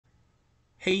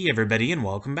Hey everybody and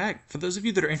welcome back. For those of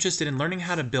you that are interested in learning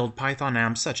how to build Python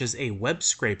apps such as a web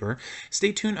scraper,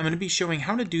 stay tuned. I'm going to be showing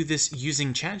how to do this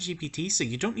using ChatGPT, so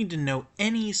you don't need to know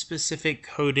any specific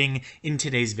coding in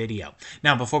today's video.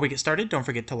 Now before we get started, don't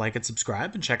forget to like and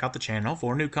subscribe and check out the channel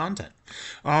for new content.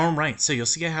 Alright, so you'll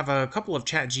see I have a couple of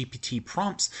ChatGPT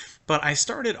prompts, but I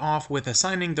started off with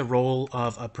assigning the role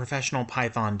of a professional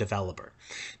Python developer.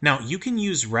 Now you can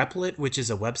use Replit, which is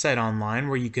a website online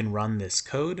where you can run this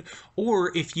code,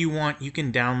 or if you want, you can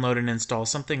download and install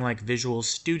something like Visual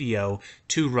Studio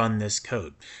to run this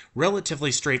code.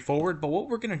 Relatively straightforward, but what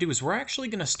we're going to do is we're actually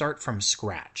going to start from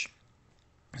scratch.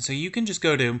 So you can just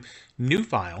go to New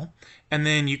File, and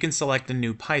then you can select a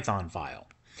new Python file.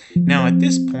 Now at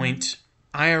this point,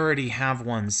 I already have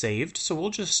one saved, so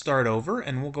we'll just start over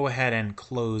and we'll go ahead and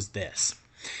close this.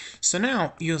 So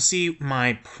now you'll see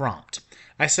my prompt.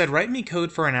 I said, write me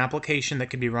code for an application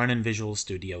that can be run in Visual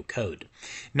Studio Code.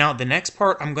 Now, the next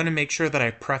part, I'm going to make sure that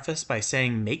I preface by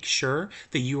saying, make sure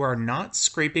that you are not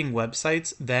scraping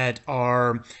websites that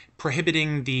are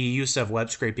prohibiting the use of web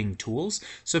scraping tools.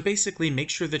 So basically, make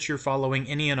sure that you're following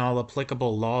any and all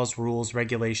applicable laws, rules,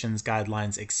 regulations,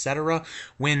 guidelines, etc.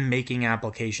 when making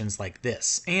applications like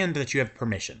this, and that you have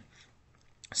permission.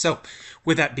 So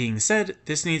with that being said,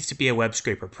 this needs to be a web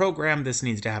scraper program. This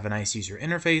needs to have a nice user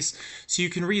interface. So you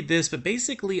can read this, but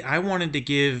basically I wanted to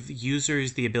give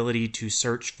users the ability to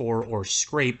search for or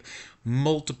scrape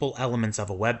multiple elements of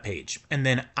a web page. And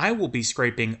then I will be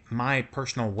scraping my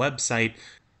personal website.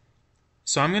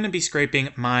 So I'm going to be scraping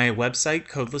my website,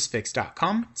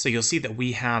 codelessfix.com. So you'll see that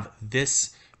we have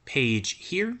this page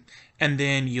here, and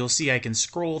then you'll see I can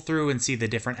scroll through and see the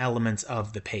different elements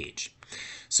of the page.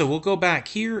 So we'll go back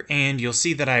here and you'll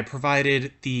see that I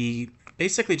provided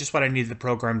basically just what I needed the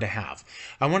program to have.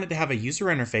 I wanted to have a user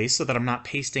interface so that I'm not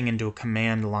pasting into a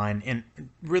command line and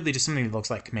really just something that looks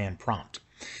like command prompt.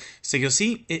 So you'll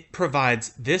see it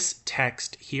provides this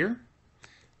text here,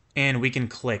 and we can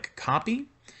click copy,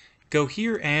 go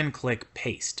here and click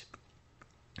paste.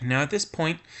 Now at this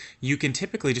point, you can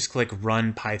typically just click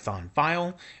run Python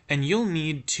file, and you'll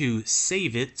need to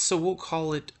save it. So we'll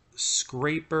call it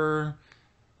scraper.py,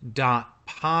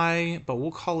 but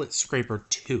we'll call it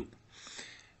scraper2,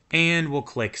 and we'll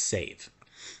click save.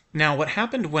 Now what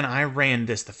happened when I ran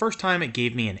this the first time, it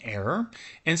gave me an error,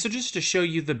 and so just to show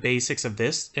you the basics of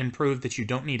this and prove that you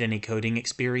don't need any coding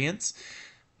experience,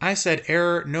 I said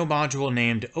error, no module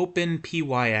named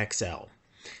openpyxl.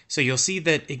 So you'll see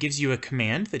that it gives you a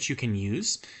command that you can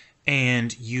use,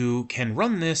 and you can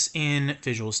run this in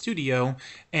Visual Studio,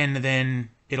 and then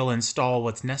it'll install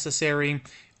what's necessary.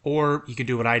 Or you could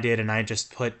do what I did, and I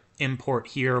just put import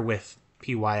here with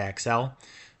pyxl,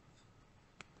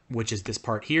 which is this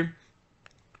part here.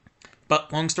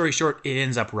 But long story short, it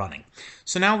ends up running.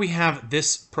 So now we have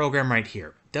this program right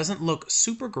here. Doesn't look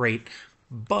super great,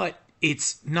 but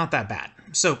it's not that bad.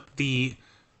 So the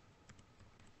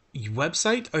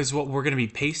website is what we're going to be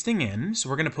pasting in. So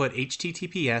we're going to put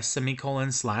https://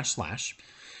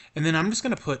 and then I'm just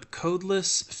going to put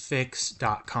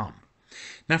codelessfix.com.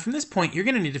 Now from this point, you're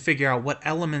going to need to figure out what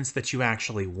elements that you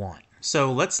actually want. So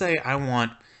let's say I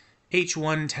want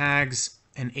h1 tags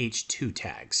and h2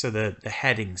 tags, so the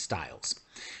heading styles.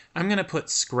 I'm going to put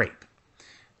scrape.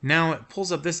 Now it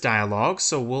pulls up this dialog,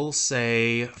 so we'll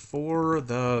say for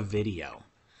the video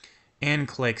and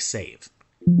click save.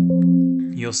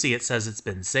 You'll see it says it's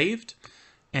been saved,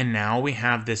 and now we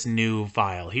have this new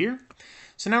file here.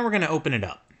 So now we're going to open it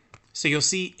up. So you'll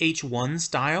see H1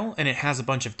 style, and it has a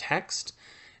bunch of text.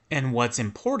 And what's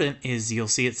important is you'll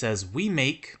see it says we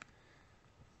make,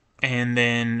 and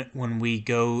then when we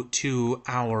go to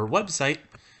our website,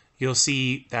 you'll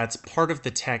see that's part of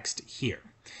the text here.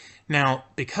 Now,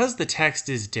 because the text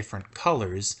is different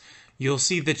colors, you'll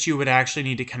see that you would actually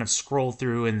need to kind of scroll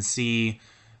through and see,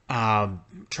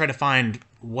 try to find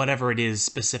whatever it is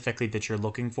specifically that you're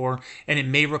looking for, and it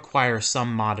may require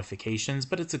some modifications,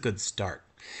 but it's a good start.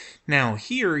 Now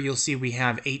here you'll see we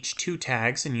have H2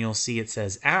 tags, and you'll see it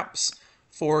says apps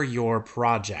for your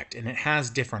project, and it has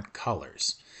different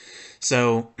colors.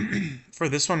 So for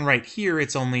this one right here,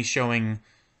 it's only showing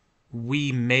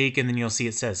we make, and then you'll see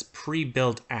it says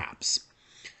pre-built apps.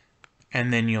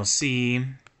 And then you'll see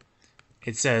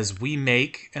it says we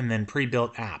make and then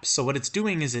pre-built apps. So what it's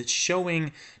doing is it's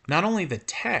showing not only the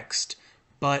text,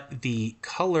 but the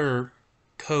color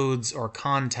codes or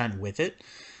content with it.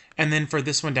 And then for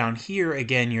this one down here,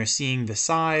 again, you're seeing the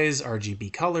size,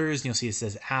 RGB colors, and you'll see it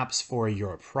says apps for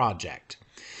your project.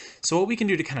 So what we can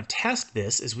do to kind of test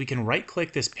this is we can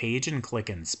right-click this page and click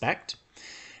inspect.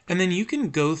 And then you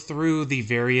can go through the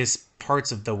various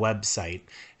parts of the website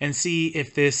and see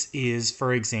if this is,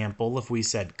 for example, if we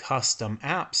said custom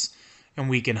apps and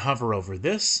we can hover over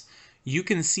this, you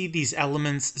can see these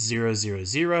elements 000,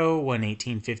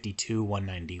 118.52,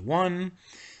 191.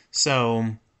 So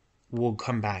we'll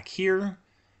come back here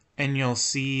and you'll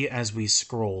see as we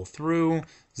scroll through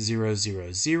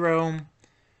 000,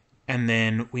 and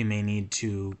then we may need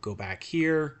to go back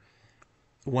here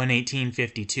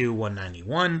 118.52,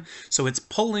 191. So it's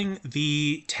pulling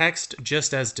the text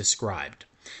just as described.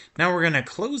 Now we're going to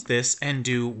close this and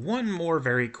do one more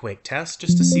very quick test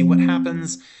just to see what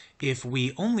happens if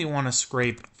we only want to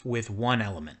scrape with one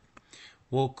element.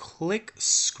 We'll click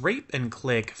scrape and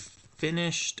click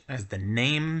finished as the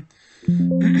name.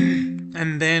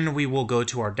 And then we will go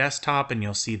to our desktop and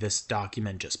you'll see this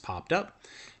document just popped up.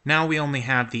 Now we only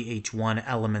have the H1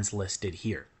 elements listed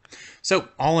here. So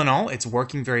all in all, it's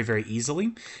working very, very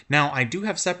easily. Now I do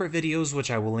have separate videos, which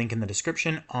I will link in the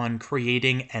description, on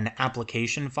creating an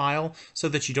application file so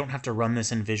that you don't have to run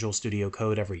this in Visual Studio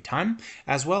Code every time,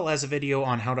 as well as a video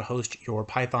on how to host your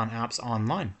Python apps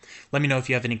online. Let me know if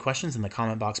you have any questions in the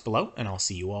comment box below, and I'll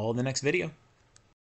see you all in the next video.